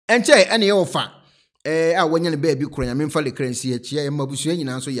enche ene ye ofa a wonya ne ba bi kro nya memfa le currency achia e mabusua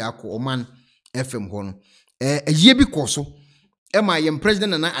nyina nso ya akọ oman FM ho no aye bi koso e ma ye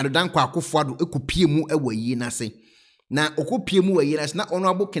president Nana Addo Akufo-Addo ekopie mu ewayi nase na okopie mu wayi nase na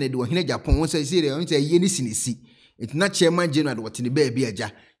Hon Kennedy Agyapong won say say on say aye ni sinisi itina chairman general de wotene ba bi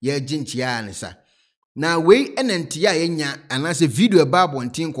aja ye ginchia ne sa na we enenti ya yenya anase video eba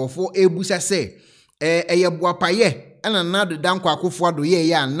bontin kofo ebusa se eye boapaye ana Nana Addo Akufo-Addo ye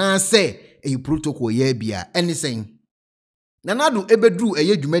ya na se e protocol ye bia anything Nana Addo ebedu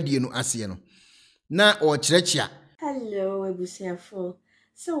eye dwumadie no ase no na o kirechia. Hello ebusiafo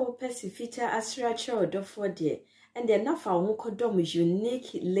so pesifita asracha odofo de and then na fa ho kodom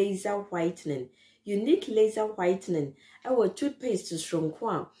unique laser whitening our toothpaste stronko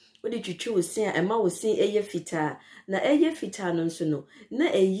a we dey twitwi wo sen ema wo sen eye fita na eye fita no nso no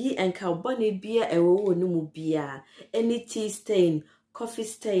na eyi enka bone bia ewo wo no mu bia any tea stain, coffee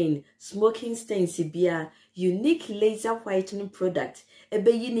stain, smoking stain sibia unique laser whitening product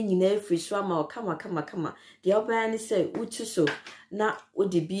ebe yi ni nyina free so ama kama de obaya ni say utu so na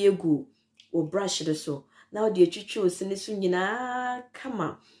odi bi egu o brush de so na odi etwitwi osini so nyina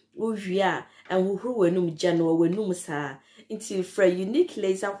kama uwia enhuhuru wenum gya no wenum saa into for unique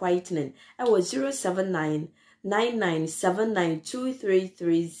laser whitening I was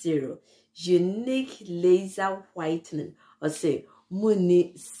 07999792330 unique laser whitening or say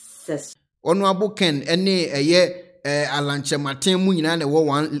money ses Hon Ken ene eye alanche maten mu nyina na wo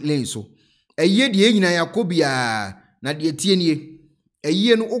one lane so eye de nyina yakobia na de tie nie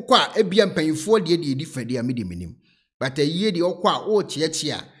eye no okwa ebia mpanyifo de di fade a mede menim but eye de okwa o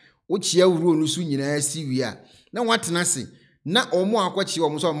chiachia o chia wuro no so nyina asiwi a na watena se na omo akwachi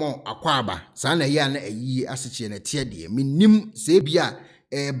omo so omo akwa aba saa na eye na eye asechie na tie de menim se bia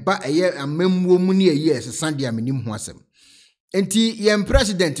ba eye amamwo mu ne eye sesa de menim ho asem enti yem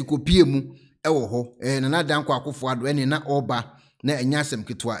president kopie mu ewo ho Nana Addo Akufo-Addo ene na oba na enyasem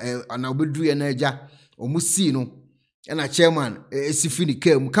ketwa na obeduye na agya omusi no na chairman esifini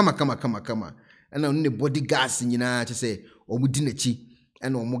kam kama na ne bodyguards nyina chese omudi nachi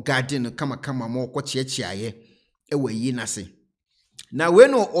na omu garden kama ma okochiachiaye ewayi nase na we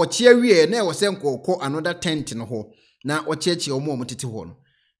no ochia wie na ewo se nkokọ another tent no ho na ochiachi omotete ho no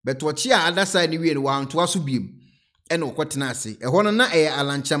but ochia other side wie no wa ntoa so biem ene okotena ase eho na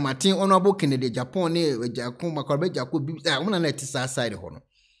alancha matin Hon Kennedy Agyapong ne Agyapong makorbe Agyapong bi na na tisa side ho no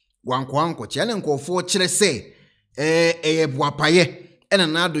wanko chia ne nkofo kire se boapaye ene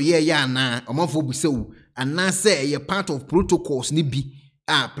Nana Addo ye ya na omafo busewu ana se part of protocols ni bi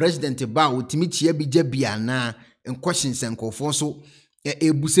president ba otimi chia bi gya bia na questions nkofo so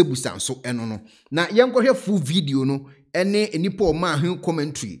ebusebusa so eno no na yenkohwe full video no ene enipa o ma ahun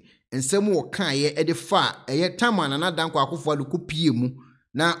commentary ensem wo kan ye edifa tama Nana Addo Akufo-Addo kopie mu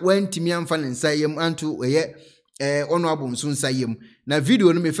na wantimi amfa ne nsayem anto ono abonso nsayem na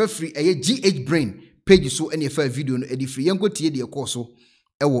video no me fa free GH brain page so ene fa video no edi free yenko tie de course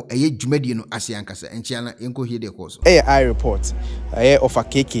ewo dwumadie no ase ankasa enchia na yenko hie de course I report of a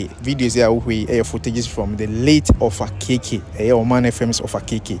KK videos here we footages from the late of a KK Oman FM's of a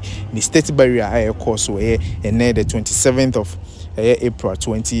KK the state barrier course the 27th of April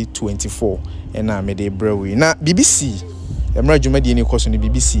 2024 and I made a brewery now BBC Emra Jumadi any course on the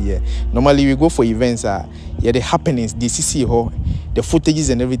BBC normally we go for events the happenings the CC ho the footages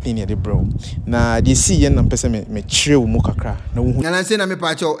and everything here the bro na the see and person me chill mu kakra na say na me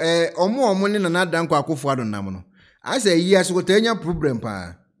pa cho omo ne Nana Addo Akufo-Addo nam no I say years go tenya problem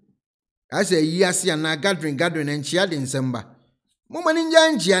pa I say years ya na gathering and chia de December mo mani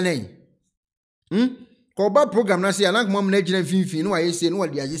nja na ko ba program na say na mom na gina finfin no aye say no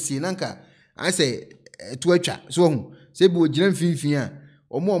wade aye say nanka I say to atwa so hu say bi o gina finfin a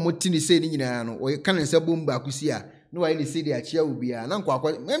omo ti ni say ni nyina no o kan nsa bomba akusi a no aye ni say de achia obi a nanko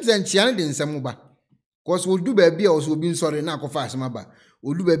akwa mem say nchia ne de nsam ba cause we do ba bia o so obi nsore na akofa asema ba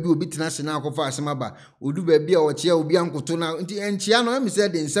odu ba bi obi tena se na akofa asema ba odu ba bia o chia obi ankoto na nchia no em say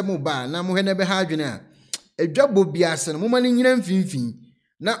de nsam ba na mo he na be ha adwene a edwabo bia se no mo mani nyina mfinfin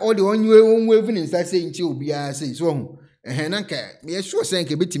na all the onwe even inside say nchi obi a say so hu nanka me sure say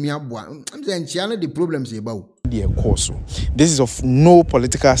nke betimi aboa am say nchia no the problems e ba wo the course this is of no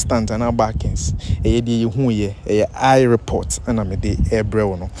political stance and backings the hu ye I report and am the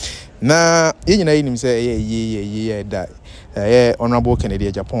ebrew no na yenyina yinim say ye that Honorable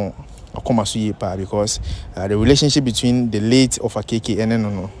Kennedy Agyapong akomaso ye pa because the relationship between the late of a KK and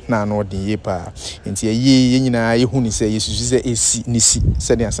no the ye pa nti ye nyina ye hu ni say yesusu say esi nisi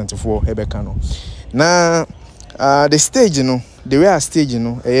said the asantefo ebeka no na the stage no the way a stage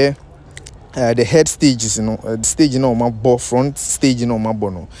no the head stages, the stage no my bo front stage no my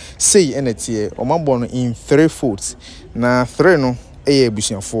bono. Say energy or my bono in 3 folds. Na 3 no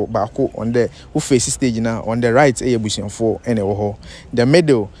bushing 4 back on the who faces stage now on the right bushing 4 and the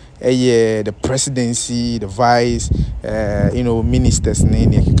middle the presidency, the vice, ministers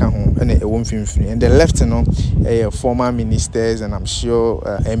and the left former ministers and I'm sure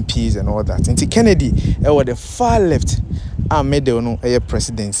MPs and all that. Into Kennedy the far left middle no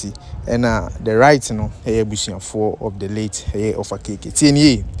presidency and the right bushing 4 of the late of a cake.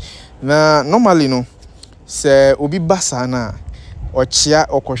 Na normally no se obi basa na ochia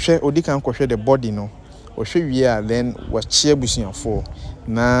okohwe odi kan kohwe the body no ohwe wi then wachia busuafo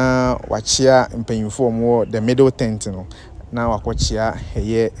na wachia mpanyimfo mo the middle tent no na wakochia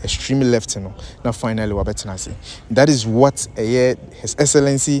extreme left no na finally wabetena se. That is what His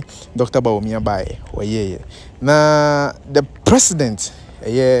Excellency Dr. Bawumia Baye oyeye. Na the president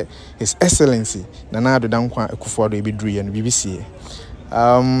His Excellency Nana Addo dankwa Akufo-Addo ebedruye no BBC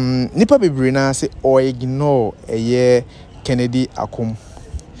nipa bebre na say or ignore Kennedy Agyapong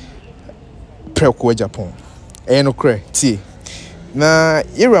Preku Agyapong no kre tie na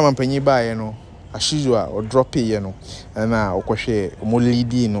yera mampanyi ba no ashizo or drop no na okohwe mo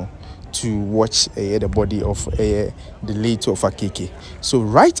leadi no to watch the body of the late of Akeke. So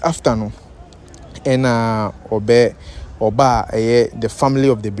right after no Oba the family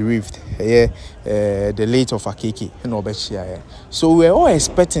of the bereaved the late of Akeke and Obechia. So we're all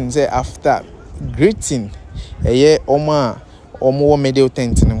expecting say after greeting Oma middle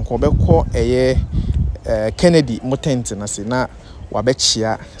tent and Kobeko Kennedy mo tent na se na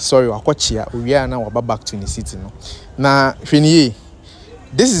wabechia sorry wakochia we are now back to the city no. Na hweniye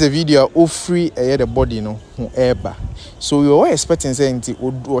this is a video of free the body no eba. So we were expecting saying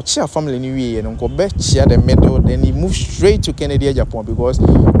Ochia family anyway and go back the middle, then he moved straight to Kennedy Agyapong because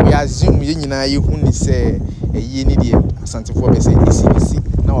we assume you know you only say a year need something for say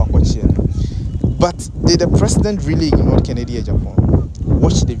ECBC now but did the president really ignore Kennedy Agyapong?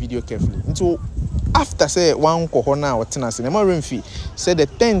 Watch the video carefully. So after say one kohona or tenants in Remfi said the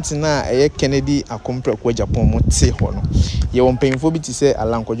tent na Kennedy Agyapong Agyapong mote hono. Ye won painful bit say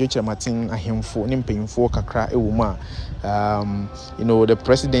Alankojo Chamatin ahemfo nim painful kakra ewuma the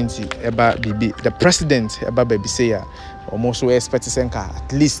presidency eba bibi the president eba baby say almost we expect senka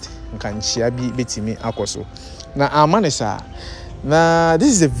at least nkan chia bi betimi akoso na amanesa na this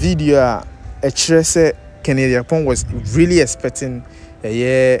is a video a say Kennedy Agyapong was really expecting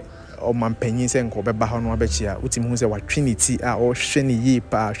o mampanyin se nko beba ho no abechia utim hu se wa trinity a o hwe ne yi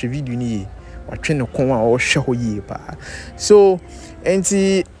pa hwe video ni yi wa twe ne kon a o hwe ho yi pa. So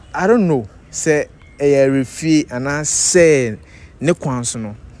enti I don't know say refi and say ne kwanso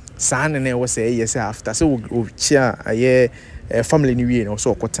no saa ne na say yes after so o chia family ni wie no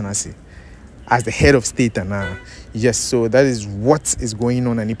so okotena se as the head of state and yes, so that is what is going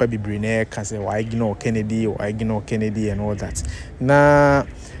on and nipa bebre na ka say why ignore Kennedy and all that. Na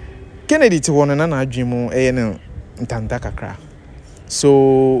Kennedy to one na adwemu no ntanta kakra.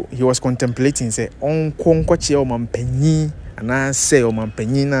 So he was contemplating say on konkwache o mampanyi and say o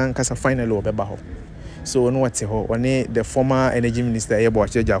mampanyi na nkasa finally obeba ho. So no what the former energy minister they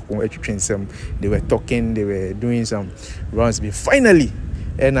were talking, they were doing some rounds be finally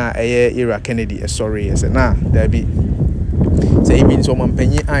era Kennedy sorry say na there be say even so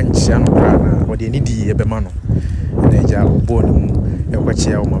mampanyi ancha no kra na what they need e be ma no na ja obo no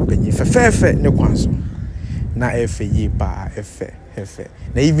ekwache o mampanyi fefefe ne kwanso na efe yi pa efe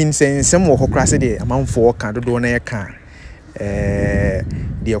na even say some wo kra say de amanfo ka dodo na ye ka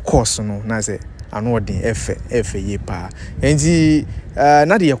the course no na say anodin efe ye pa enti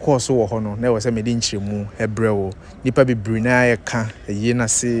na de course wo ho no na we say mede nchiremu hebrew nipa bibiri na ye ka ye na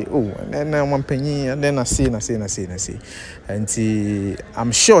say na mampanyi na say enti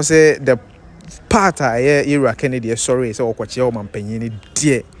I'm sure say the part era Kennedy sorry say okwache o mampanyi ni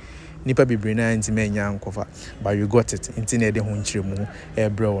die nipa bibiri na enti menya nkofa but you got it enti na de ho nchiremu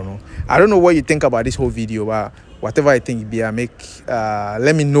hebrew no. I don't know what you think about this whole video but whatever I think be make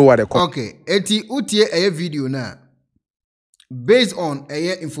let me know what the okay eti utie video na based on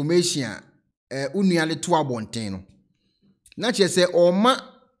information unuale to abonten no na che se oma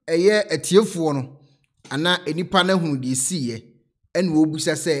etiefuo no ana enipa na hunu de siye ene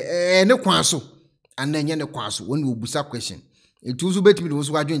obusa se ne kwan so ana enye ne kwan so woni obusa question etu so betimi de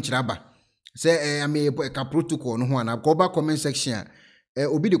so adwen kiraba se ame ka protocol no ho ana go ba comment section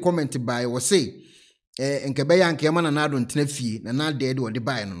obi de comment by we say nkebe ya nke ma Nana Addo ntena fie Nana Addo de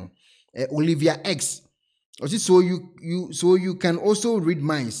buy no Olivia X so you can also read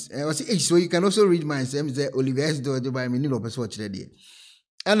minds so you can also read minds say Olivia X do buy me ni lo person kire de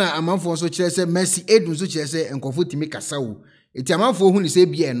ana amanfo so kire se mercy edu so kire se enkofo timi kasa wo eti amanfo hu ni se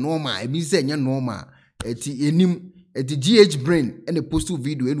bia normal ebi se nya normal eti enim eti GH brain ene post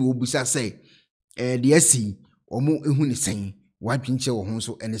video ene obusa say de asi omo ehu ni sen wadwinche wo ho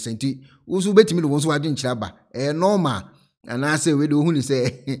so ene senti wo so betimi wo so wadwinche aba normal ana say we do hu ni say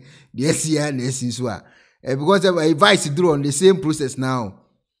de asi ya na asi so a because advice do on the same process now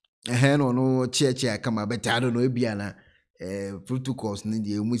no cheche kama better I don't know bia na protocols ni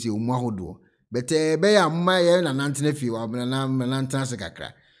de mu se umu ahodo but be ya mma ye na nantene fi wa na nantana se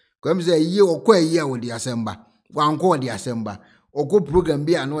kakra kwam se yi okwa yi a wo de asemba wanko de asemba oko program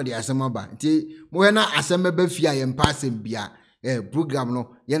bia na wo de asema ba nti mo he na asemba ba fi a ye mpa asem bia program no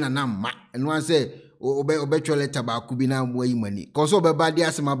ye na na mma eno an se obetwa letter ba ku bi na mo yi mani ko so obeba de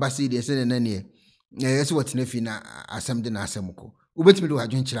asema ba se de se ne ne yes what na fi na asem de na asem ko ubetimi do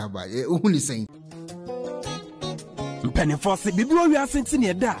adwenkyira ba ohuni sen Pennyfo se bibiro wi asenti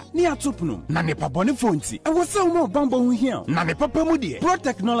ne da ne atopno na ne pabone fonti e wo se wo bambo hu hia na ne papa mu de Pro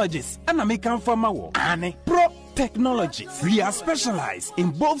Technologies ana me kan fama wo ane Pro Technologies. We are specialized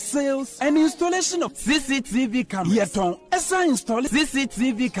in both sales and installation of CCTV cameras. Yeton, esa install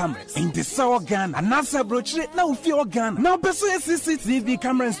CCTV cameras in the South Ghana and NASA brochure na ufi Ghana. Now pursue CCTV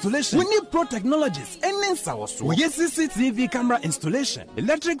camera installation. We need Pro Technologies and in South. We get CCTV camera installation,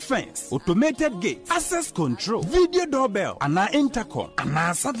 electric fence, automated gate, access control, video doorbell, and our intercom, and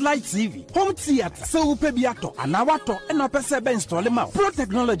our satellite TV, home theater, so upebiato, and our water, and our pesebe install them out. Pro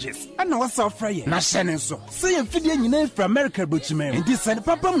Technologies and our software. Na shenenso. Say Fidya nyina from America Brochimem. And this and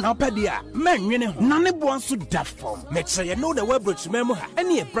papa na pedia. Man yene ho. Na ne bo anso da form. Make sure you know the web Brochimem ha.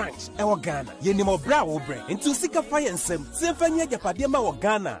 Any a branch e wo Ghana. Ye ni mo bra wo bre. Into sika fire nsem. Se fanya japade ma wo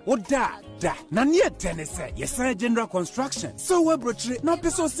Ghana. Wo da. Na ne tenese. Yes general construction. So web Brochi na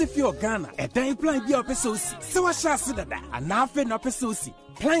peso si fi o Ghana. E dan plan bi o peso si. Se wa sha se dada. Ana afi na peso si.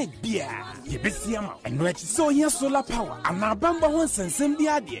 Plan bia ye besi ama eno achi so here solar power ana bamba ho nsensem bi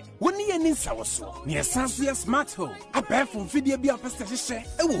ade woni ye ni nsawoso ne esanso ye smart home abefo fidie bi apesta hye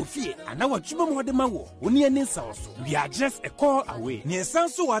e wo fie ana watwuma mo de ma wo woni ye ni nsawoso we are just a call away ne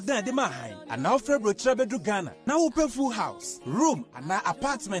esanso wadan de ma han ana ofre brochira bedu Ghana na wo pe full house room ana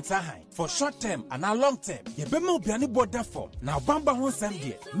apartment ahan for short term ana long term ye be ma obiane border form na bamba ho nsem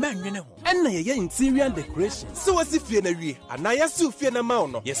de manwene ho enna ye interior decoration so wasi fie na wie ana yasu fie na ma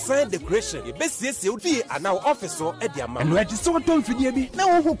no yes sign decoration ye besiesie odie ana office so e dia ma no edi so tom fidie bi na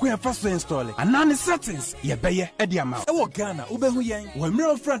wo hokwa fa so install ana ne settings ye beye e dia ma e wo Ghana wo behu yen wo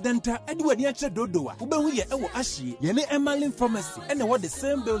mira ofra denta e di wani ache dodowa wo behu ye e wo ahie ye ne Emerlin Pharmacy e na wo the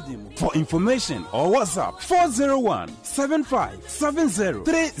same building. For information or WhatsApp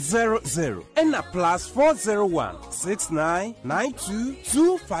 401-7570-300 and a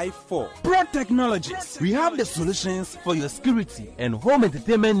 +401-6992-254. Pro Technologies. We have the solutions for your security and home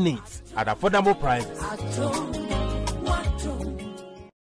entertainment needs at affordable prices.